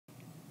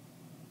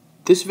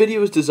This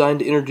video is designed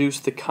to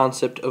introduce the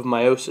concept of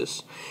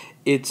meiosis.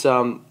 It's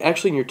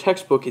actually in your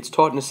textbook, it's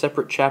taught in a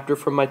separate chapter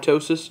from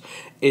mitosis.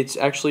 It's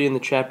actually in the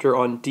chapter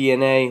on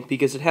DNA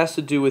because it has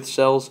to do with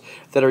cells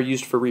that are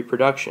used for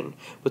reproduction.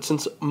 But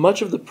since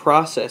much of the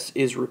process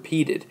is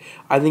repeated,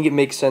 I think it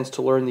makes sense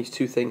to learn these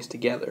two things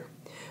together.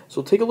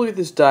 So take a look at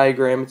this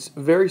diagram. It's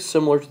very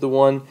similar to the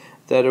one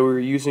that we were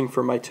using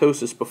for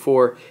mitosis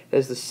before. It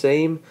has the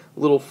same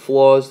little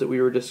flaws that we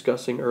were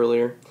discussing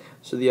earlier.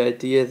 So the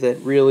idea that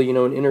really, in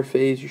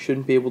interphase, you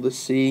shouldn't be able to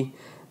see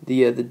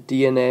the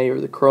DNA or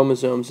the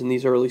chromosomes in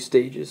these early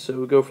stages. So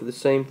we go for the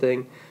same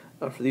thing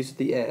for these at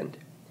the end.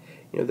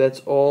 That's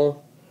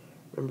all,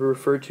 remember,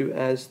 referred to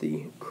as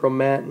the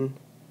chromatin,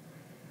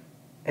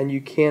 and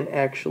you can't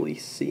actually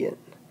see it.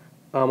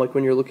 Like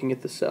when you're looking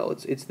at the cell.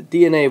 It's the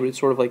DNA, but it's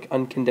sort of like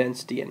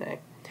uncondensed DNA.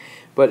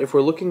 But if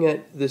we're looking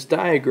at this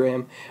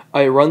diagram,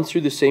 I run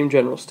through the same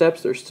general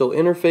steps. There's still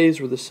interphase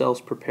where the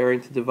cell's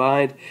preparing to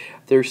divide.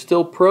 There's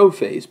still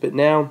prophase, but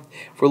now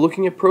if we're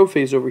looking at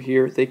prophase over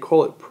here, they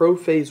call it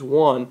prophase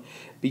 1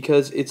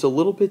 because it's a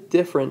little bit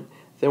different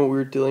than what we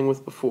were dealing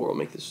with before. I'll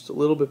make this just a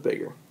little bit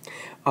bigger.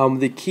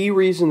 The key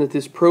reason that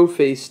this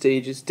prophase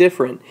stage is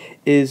different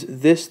is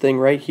this thing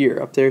right here.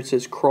 Up there it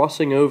says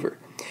crossing over.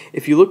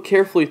 If you look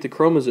carefully at the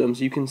chromosomes,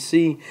 you can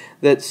see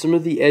that some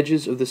of the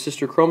edges of the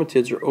sister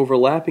chromatids are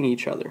overlapping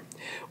each other.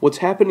 What's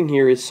happening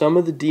here is some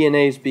of the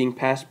DNA is being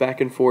passed back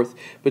and forth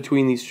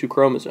between these two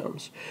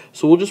chromosomes.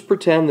 So we'll just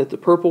pretend that the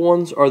purple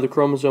ones are the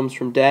chromosomes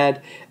from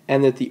dad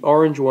and that the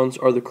orange ones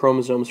are the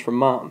chromosomes from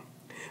mom.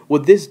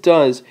 What this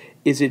does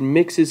is it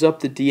mixes up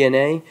the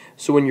DNA,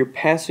 so when you're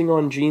passing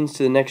on genes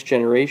to the next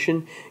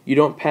generation, you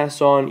don't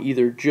pass on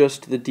either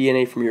just the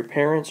DNA from your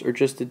parents or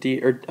just the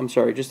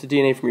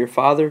DNA from your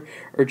father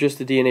or just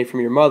the DNA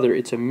from your mother.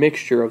 It's a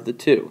mixture of the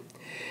two.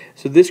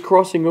 So this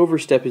crossing over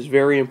step is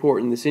very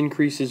important. This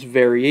increases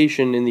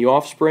variation in the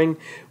offspring,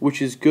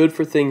 which is good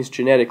for things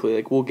genetically.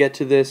 Like we'll get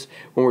to this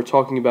when we're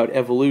talking about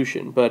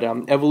evolution, but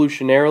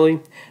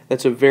evolutionarily,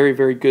 that's a very,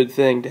 very good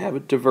thing to have a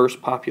diverse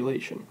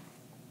population.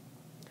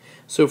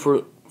 So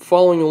for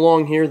following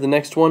along here, the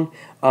next one,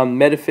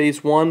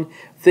 metaphase 1,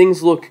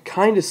 things look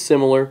kind of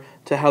similar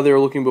to how they were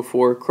looking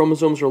before.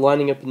 Chromosomes are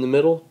lining up in the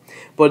middle,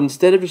 but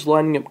instead of just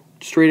lining up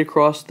straight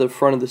across the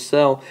front of the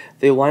cell,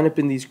 they line up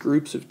in these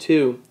groups of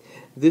 2.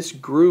 This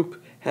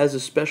group has a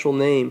special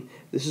name.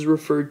 This is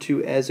referred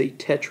to as a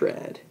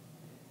tetrad.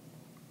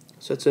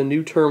 So that's a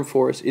new term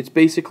for us. It's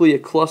basically a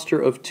cluster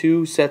of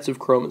 2 sets of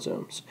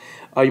chromosomes.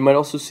 You might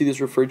also see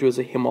this referred to as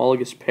a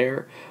homologous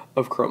pair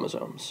of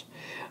chromosomes.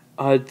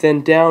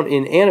 Then down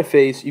in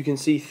anaphase, you can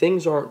see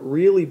things aren't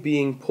really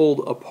being pulled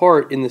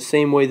apart in the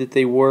same way that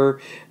they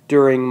were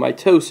during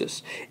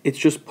mitosis. It's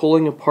just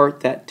pulling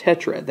apart that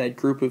tetrad, that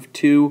group of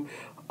 2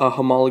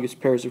 homologous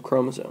pairs of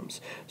chromosomes.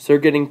 So they're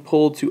getting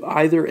pulled to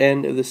either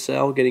end of the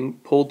cell, getting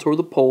pulled toward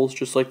the poles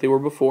just like they were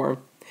before.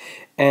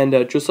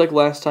 And just like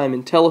last time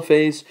in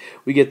telophase,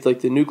 we get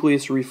like the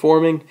nucleus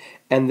reforming,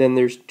 and then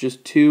there's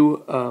just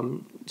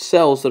 2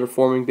 cells that are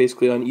forming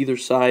basically on either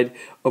side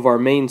of our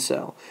main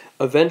cell.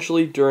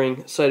 Eventually, during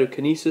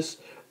cytokinesis,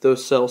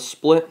 those cells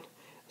split.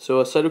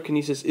 So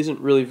cytokinesis isn't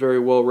really very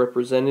well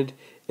represented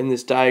in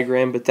this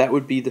diagram, but that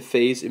would be the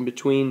phase in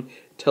between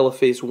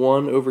telophase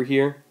 1 over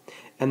here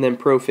and then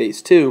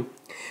prophase 2.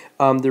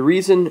 The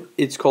reason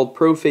it's called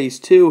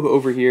prophase 2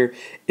 over here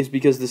is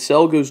because the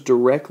cell goes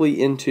directly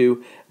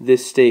into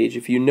this stage.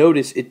 If you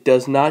notice, it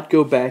does not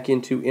go back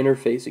into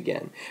interphase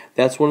again.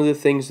 That's one of the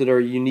things that are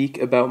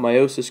unique about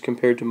meiosis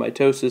compared to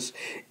mitosis.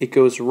 It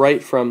goes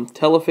right from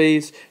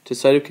telophase to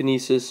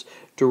cytokinesis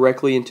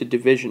directly into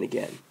division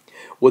again.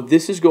 What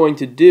this is going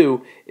to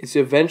do is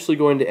eventually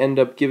going to end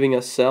up giving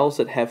us cells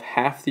that have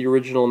half the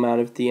original amount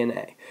of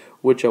DNA,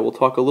 which I will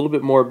talk a little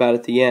bit more about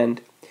at the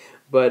end.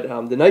 But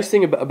the nice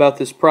thing about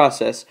this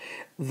process,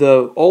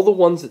 all the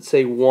ones that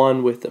say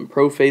 1 with them,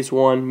 prophase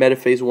 1,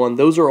 metaphase 1,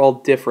 those are all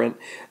different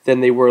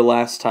than they were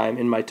last time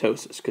in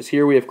mitosis. Because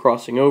here we have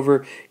crossing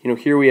over,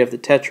 here we have the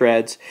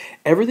tetrads.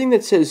 Everything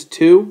that says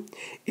 2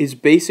 is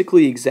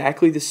basically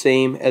exactly the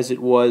same as it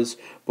was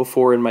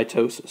before in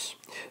mitosis.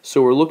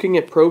 So we're looking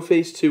at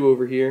prophase 2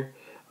 over here.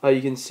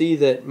 You can see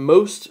that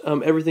most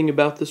everything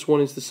about this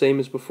one is the same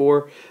as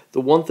before.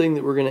 The one thing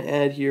that we're going to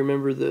add here,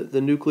 remember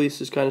the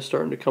nucleus is kind of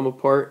starting to come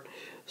apart.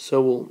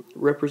 So we'll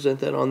represent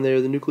that on there.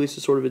 The nucleus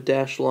is sort of a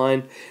dashed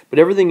line. But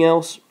everything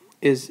else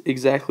is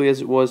exactly as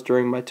it was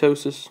during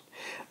mitosis.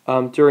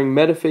 During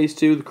metaphase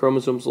 2, the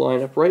chromosomes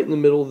line up right in the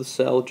middle of the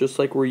cell, just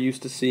like we're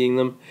used to seeing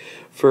them.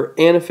 For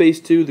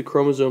anaphase 2, the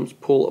chromosomes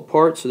pull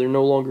apart, so they're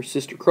no longer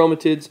sister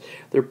chromatids.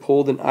 They're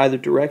pulled in either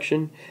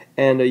direction.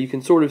 And you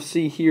can sort of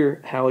see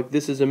here how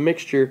this is a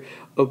mixture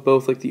of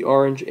both the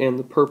orange and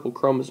the purple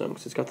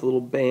chromosomes. It's got the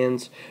little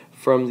bands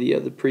from the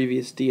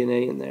previous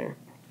DNA in there.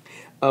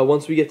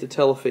 Once we get to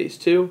telophase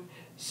 2,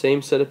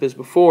 same setup as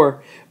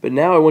before, but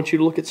now I want you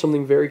to look at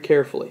something very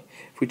carefully.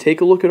 If we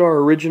take a look at our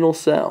original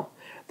cell,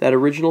 that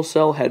original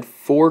cell had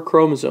 4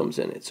 chromosomes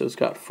in it, so it's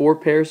got 4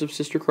 pairs of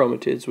sister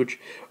chromatids, which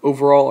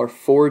overall are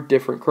 4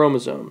 different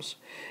chromosomes.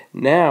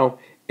 Now,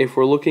 if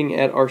we're looking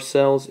at our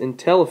cells in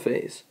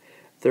telophase,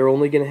 they're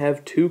only going to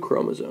have 2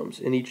 chromosomes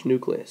in each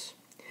nucleus.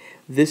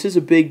 This is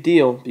a big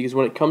deal because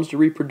when it comes to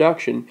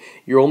reproduction,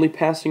 you're only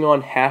passing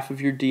on half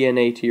of your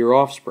DNA to your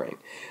offspring.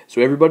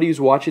 So everybody who's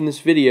watching this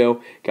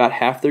video got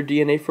half their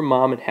DNA from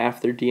mom and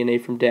half their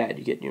DNA from dad.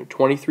 You get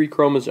 23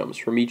 chromosomes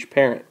from each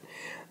parent.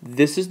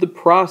 This is the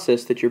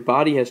process that your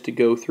body has to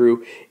go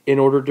through in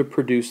order to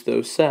produce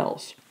those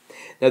cells.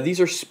 Now these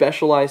are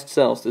specialized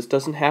cells. This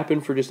doesn't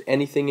happen for just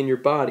anything in your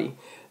body.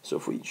 So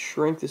if we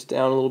shrink this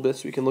down a little bit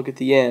so we can look at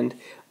the end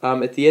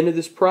of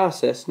this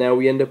process, now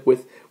we end up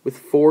with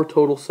 4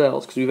 total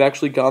cells because we've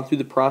actually gone through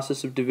the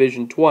process of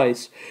division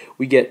twice.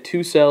 We get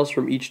 2 cells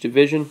from each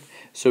division,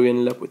 so we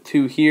ended up with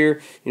 2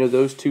 here.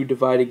 Those 2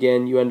 divide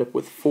again, you end up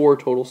with 4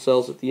 total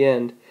cells at the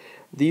end.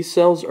 These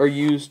cells are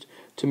used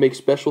to make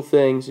special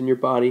things in your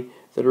body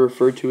that are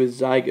referred to as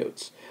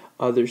zygotes.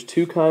 There's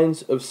 2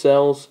 kinds of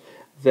cells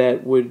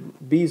that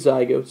would be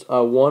zygotes.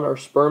 One are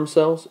sperm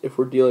cells if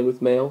we're dealing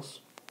with males,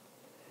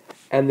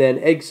 and then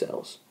egg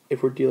cells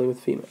if we're dealing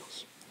with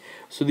females.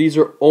 So these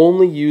are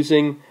only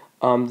using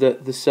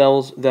the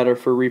cells that are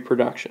for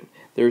reproduction.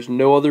 There's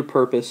no other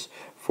purpose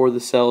for the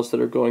cells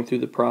that are going through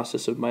the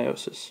process of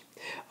meiosis.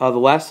 The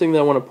last thing that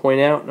I want to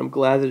point out, and I'm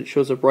glad that it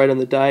shows up right on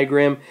the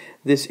diagram,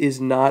 this is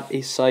not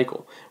a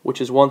cycle,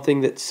 which is one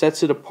thing that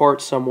sets it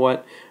apart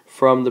somewhat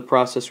from the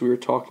process we were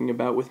talking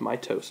about with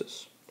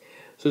mitosis.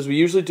 So as we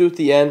usually do at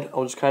the end,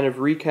 I'll just kind of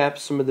recap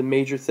some of the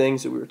major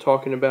things that we were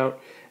talking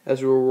about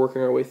as we were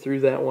working our way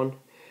through that one.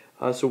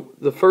 So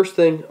the first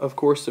thing, of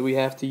course, that we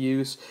have to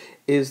use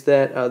is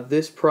that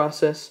this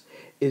process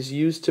is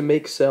used to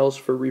make cells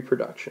for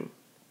reproduction.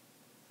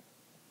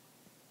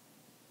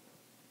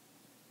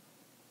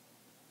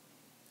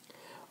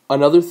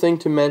 Another thing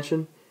to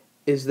mention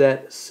is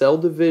that cell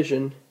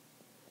division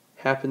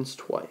happens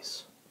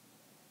twice.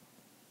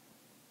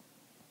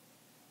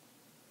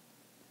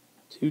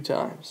 2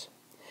 times.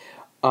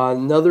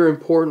 Another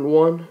important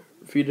one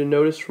for you to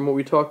notice from what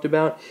we talked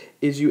about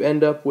is you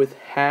end up with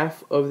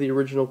half of the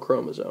original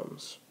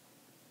chromosomes.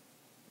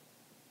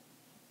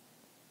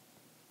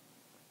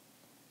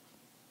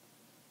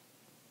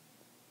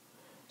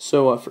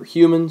 So for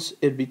humans,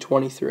 it'd be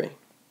 23.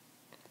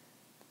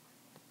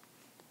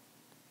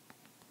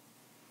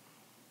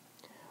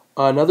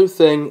 Another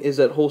thing is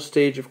that whole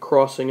stage of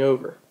crossing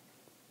over.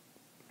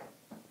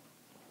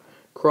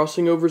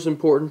 Crossing over is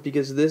important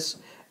because this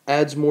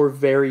adds more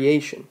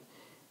variation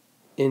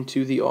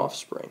into the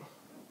offspring,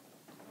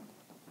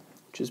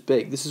 which is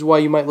big. This is why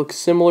you might look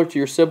similar to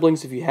your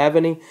siblings if you have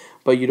any,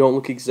 but you don't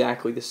look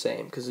exactly the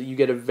same because you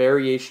get a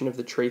variation of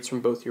the traits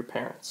from both your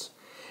parents.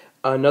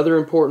 Another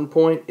important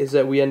point is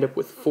that we end up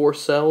with 4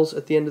 cells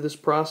at the end of this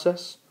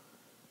process.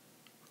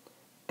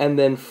 And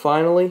then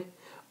finally,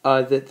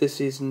 that this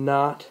is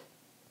not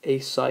a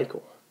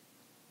cycle.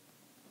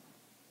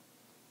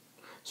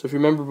 So if you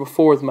remember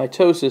before with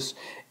mitosis,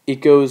 it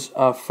goes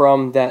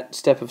from that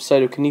step of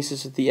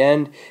cytokinesis at the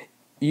end,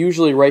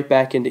 usually right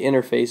back into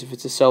interphase if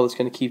it's a cell that's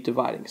going to keep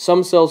dividing.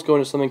 Some cells go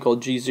into something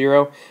called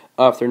G0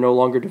 if they're no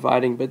longer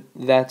dividing, but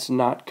that's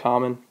not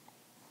common.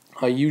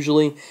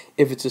 Usually,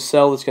 if it's a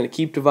cell that's going to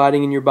keep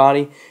dividing in your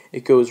body,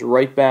 it goes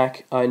right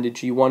back into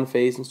G1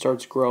 phase and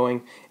starts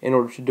growing in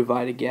order to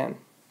divide again.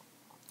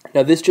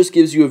 Now this just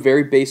gives you a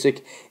very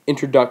basic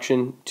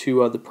introduction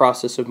to the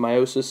process of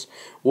meiosis.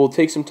 We'll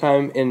take some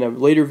time in a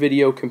later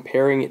video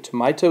comparing it to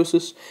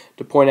mitosis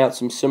to point out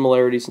some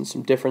similarities and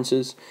some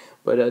differences,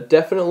 but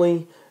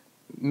definitely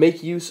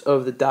make use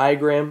of the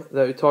diagram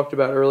that we talked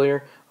about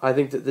earlier. I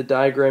think that the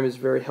diagram is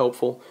very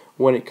helpful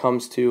when it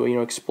comes to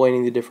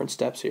explaining the different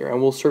steps here,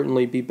 and we'll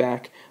certainly be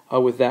back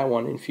with that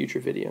one in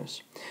future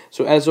videos.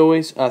 So as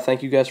always,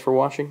 thank you guys for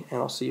watching, and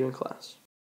I'll see you in class.